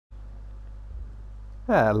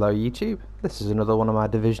Hello YouTube, this is another one of my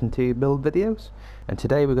Division 2 build videos, and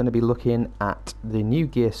today we're going to be looking at the new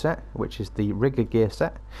gear set, which is the RIGGER gear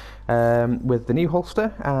set, with the new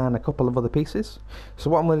holster and a couple of other pieces. So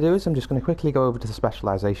what I'm going to do is I'm just going to quickly go over to the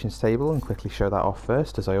specializations table and quickly show that off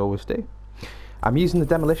first, as I always do. I'm using the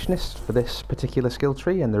Demolitionist for this particular skill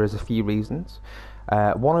tree, and there is a few reasons.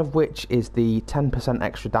 One of which is the 10%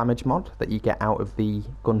 extra damage mod that you get out of the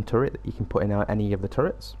gun turret that you can put in any of the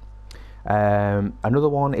turrets. Another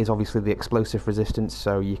one is obviously the explosive resistance,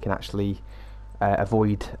 so you can actually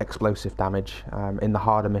avoid explosive damage in the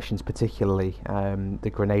harder missions. Particularly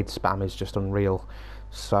the grenade spam is just unreal,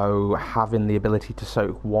 so having the ability to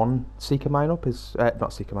soak one seeker mine up is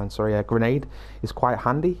a grenade is quite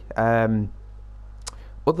handy.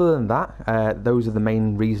 Other than that, those are the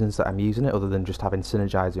main reasons that I'm using it, other than just having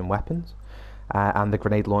synergizing weapons, and the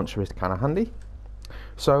grenade launcher is kind of handy.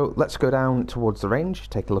 So let's go down towards the range,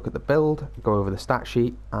 take a look at the build, go over the stat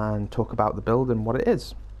sheet and talk about the build and what it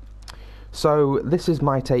is. So this is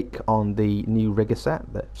my take on the new RIGGER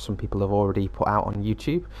set that some people have already put out on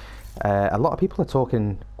YouTube. A lot of people are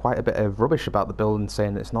talking quite a bit of rubbish about the build and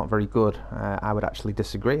saying that it's not very good. I would actually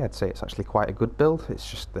disagree. I'd say it's actually quite a good build. It's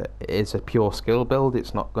just that it is a pure skill build.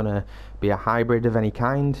 It's not going to be a hybrid of any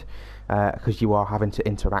kind, because you are having to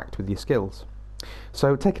interact with your skills.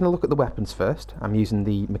 So taking a look at the weapons first, I'm using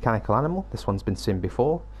the mechanical animal. This one's been seen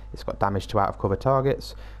before. It's got damage to out of cover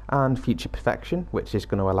targets and future perfection, which is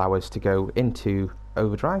going to allow us to go into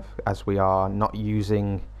overdrive, as we are not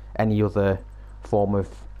using any other form of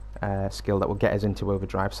skill that will get us into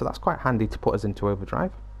overdrive, so that's quite handy to put us into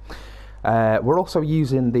overdrive. We're also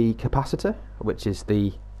using the capacitor, which is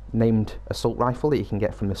the named assault rifle that you can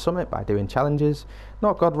get from the summit by doing challenges.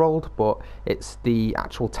 Not god rolled, but it's the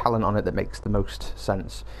actual talent on it that makes the most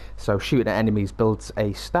sense. So shooting at enemies builds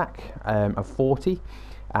a stack of 40,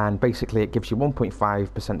 and basically it gives you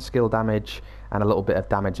 1.5% skill damage and a little bit of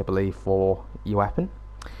damage, I believe, for your weapon.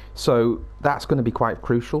 So that's going to be quite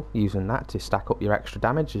crucial, using that to stack up your extra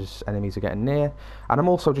damage as enemies are getting near. And I'm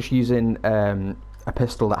also just using a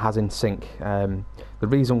pistol that has in sync. The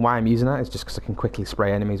reason why I'm using that is just because I can quickly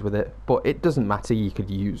spray enemies with it, but it doesn't matter. You could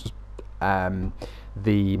use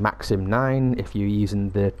the Maxim 9 if you're using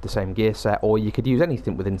the same gear set, or you could use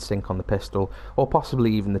anything within sync on the pistol, or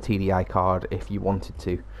possibly even the TDI card if you wanted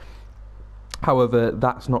to. However,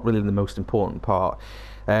 that's not really the most important part.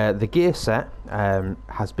 The gear set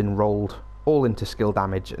has been rolled all into skill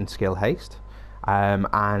damage and skill haste.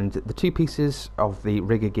 And the two pieces of the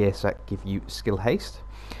RIGGER gear set give you skill haste,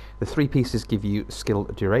 the three pieces give you skill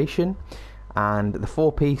duration, and the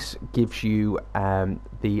four piece gives you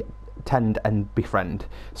the tend and befriend.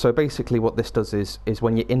 So basically what this does is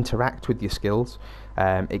when you interact with your skills,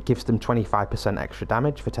 it gives them 25% extra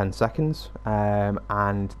damage for 10 seconds,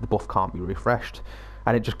 and the buff can't be refreshed,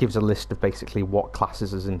 and it just gives a list of basically what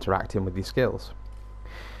classes is interacting with your skills.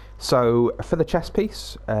 So for the chest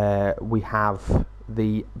piece, we have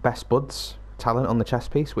the Best Buds talent on the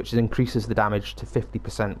chest piece, which increases the damage to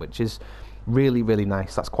 50%, which is really, really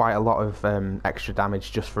nice. That's quite a lot of extra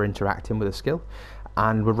damage just for interacting with a skill.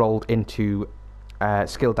 And we're rolled into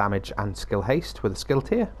skill damage and skill haste with a skill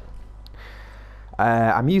tier.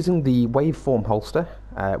 I'm using the Waveform Holster,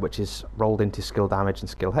 which is rolled into skill damage and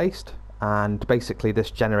skill haste. And basically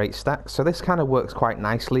this generates stacks. So this kind of works quite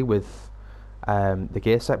nicely with the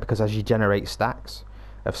gear set, because as you generate stacks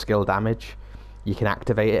of skill damage, you can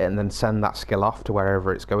activate it and then send that skill off to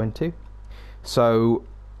wherever it's going to. So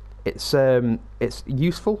it's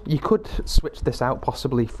useful. You could switch this out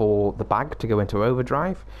possibly for the bag to go into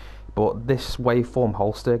overdrive, but this Waveform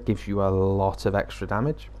Holster gives you a lot of extra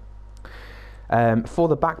damage. For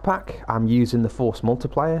the backpack, I'm using the Force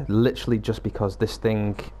Multiplier, literally just because this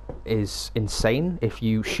thing is insane. If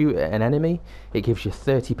you shoot at an enemy, it gives you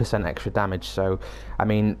 30% extra damage. So, I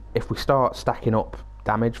mean, if we start stacking up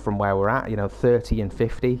damage from where we're at, you know, 30 and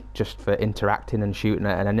 50 just for interacting and shooting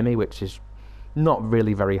at an enemy, which is not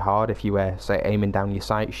really very hard if you were, say, aiming down your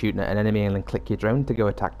sight, shooting at an enemy and then click your drone to go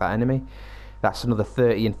attack that enemy. That's another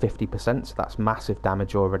 30 and 50%, so that's massive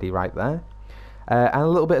damage already right there. And a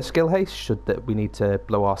little bit of skill haste should that we need to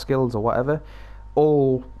blow our skills or whatever.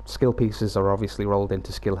 All skill pieces are obviously rolled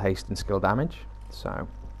into skill haste and skill damage. So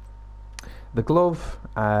the glove,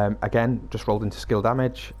 again, just rolled into skill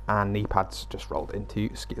damage, and knee pads just rolled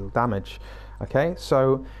into skill damage. Okay,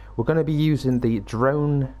 so we're going to be using the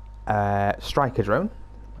drone, striker drone,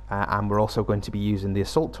 and we're also going to be using the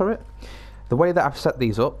assault turret. The way that I've set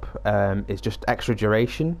these up is just extra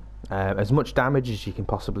duration, as much damage as you can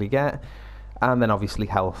possibly get, and then obviously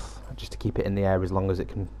health, just to keep it in the air as long as it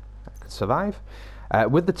can survive.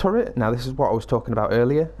 With the turret, now this is what I was talking about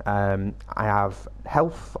earlier, I have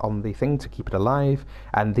health on the thing to keep it alive,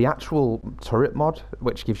 and the actual turret mod,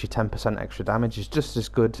 which gives you 10% extra damage, is just as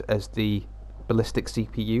good as the ballistic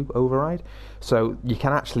CPU override, so you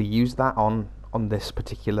can actually use that on this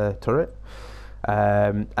particular turret.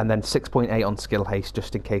 And then 6.8 on skill haste,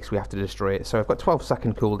 just in case we have to destroy it. So I've got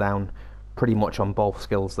 12-second cooldown pretty much on both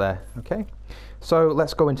skills there. Okay, so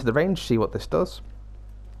let's go into the range, see what this does.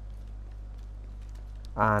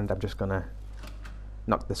 And I'm just gonna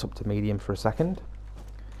knock this up to medium for a second,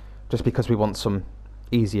 just because we want some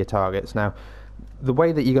easier targets. Now, the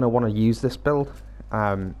way that you're going to want to use this build,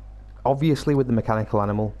 obviously with the mechanical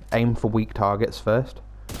animal, aim for weak targets first.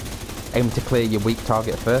 Aim to clear your weak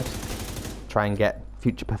target first. Try and get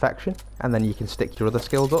future perfection, and then you can stick your other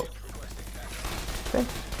skills up. Okay.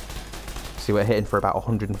 See, we're hitting for about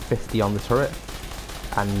 150 on the turret,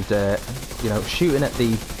 and you know, shooting at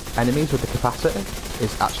the enemies with the capacitor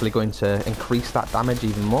is actually going to increase that damage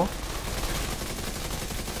even more.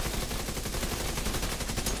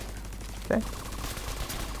 Okay.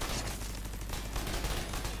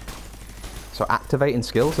 So activating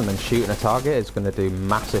skills and then shooting a target is going to do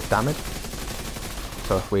massive damage.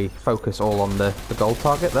 So if we focus all on the gold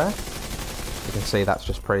target there, you can see that's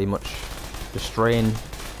just pretty much destroying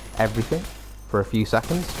everything for a few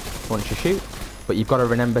seconds once you shoot. But you've got to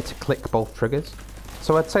remember to click both triggers.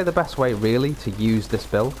 So I'd say the best way really to use this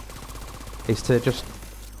build is to just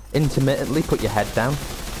intermittently put your head down,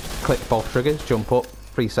 click both triggers, jump up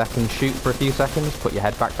 3 seconds, shoot for a few seconds, put your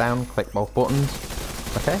head back down, click both buttons.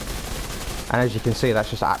 Okay, and as you can see, that's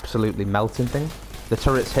just absolutely melting things. The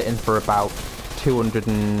turret's hitting for about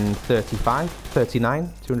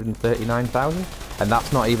 239,000, and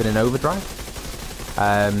that's not even in overdrive.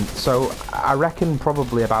 So I reckon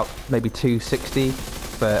probably about maybe 260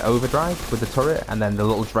 for overdrive with the turret, and then the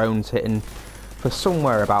little drone's hitting for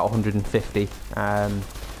somewhere about 150.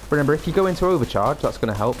 Remember, if you go into overcharge, that's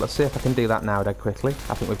going to help. Let's see if I can do that now dead quickly.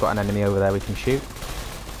 I think we've got an enemy over there we can shoot,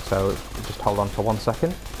 so just hold on for 1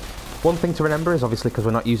 second. One thing to remember is, obviously, because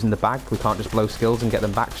we're not using the bag, we can't just blow skills and get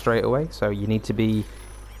them back straight away, so you need to be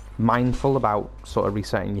mindful about sort of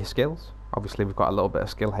resetting your skills. Obviously we've got a little bit of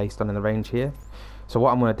skill haste on in the range here, so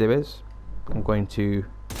what I'm going to do is I'm going to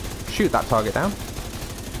shoot that target down,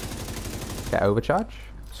 get overcharge,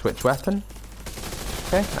 switch weapon.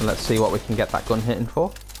 Okay, and let's see what we can get that gun hitting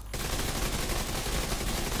for.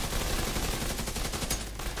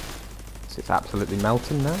 So it's absolutely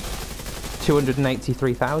melting now.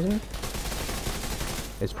 283,000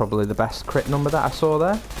 is probably the best crit number that I saw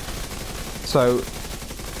there. So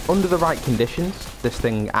under the right conditions, this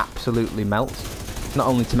thing absolutely melts. Not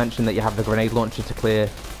only to mention that you have the grenade launcher to clear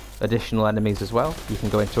additional enemies as well. You can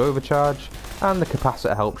go into overcharge, and the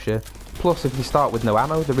capacitor helps you. Plus, if you start with no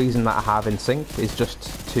ammo, the reason that I have in sync is just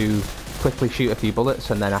to quickly shoot a few bullets,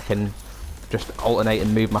 and then I can just alternate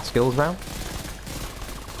and move my skills around.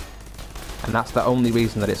 And that's the only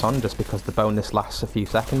reason that it's on, just because the bonus lasts a few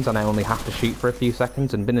seconds and I only have to shoot for a few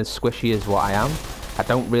seconds, and being as squishy as what I am, I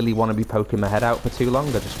don't really want to be poking my head out for too long.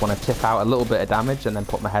 I just want to tip out a little bit of damage and then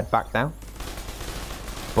put my head back down.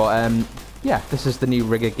 But yeah, this is the new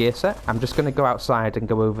RIGGER gear set. I'm just going to go outside and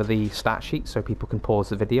go over the stat sheet so people can pause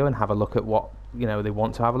the video and have a look at what, you know, they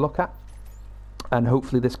want to have a look at. And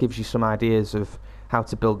hopefully this gives you some ideas of how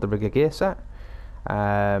to build the RIGGER gear set.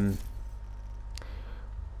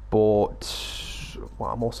 But what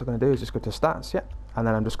I'm also going to do is just go to stats, yeah, and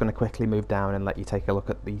then I'm just going to quickly move down and let you take a look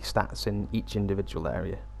at the stats in each individual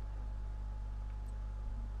area.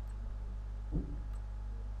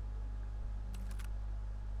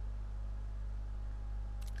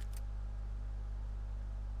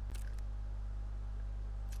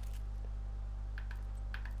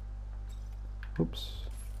 Oops,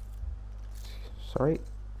 sorry,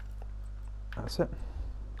 that's it.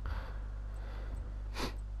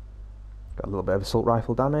 Got a little bit of assault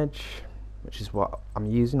rifle damage, which is what I'm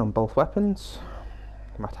using on both weapons.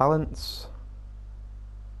 My talents.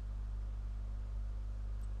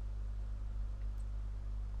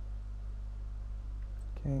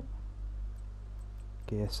 Okay.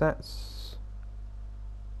 Gear sets.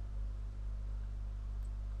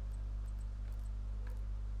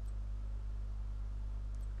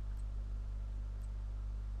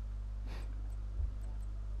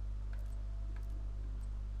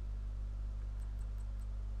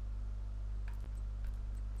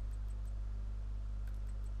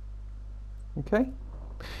 Okay,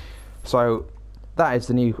 so that is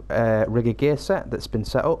the new RIGGER gear set that's been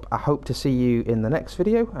set up. I hope to see you in the next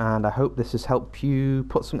video, and I hope this has helped you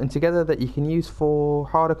put something together that you can use for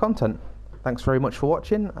harder content. Thanks very much for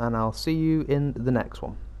watching, and I'll see you in the next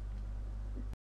one.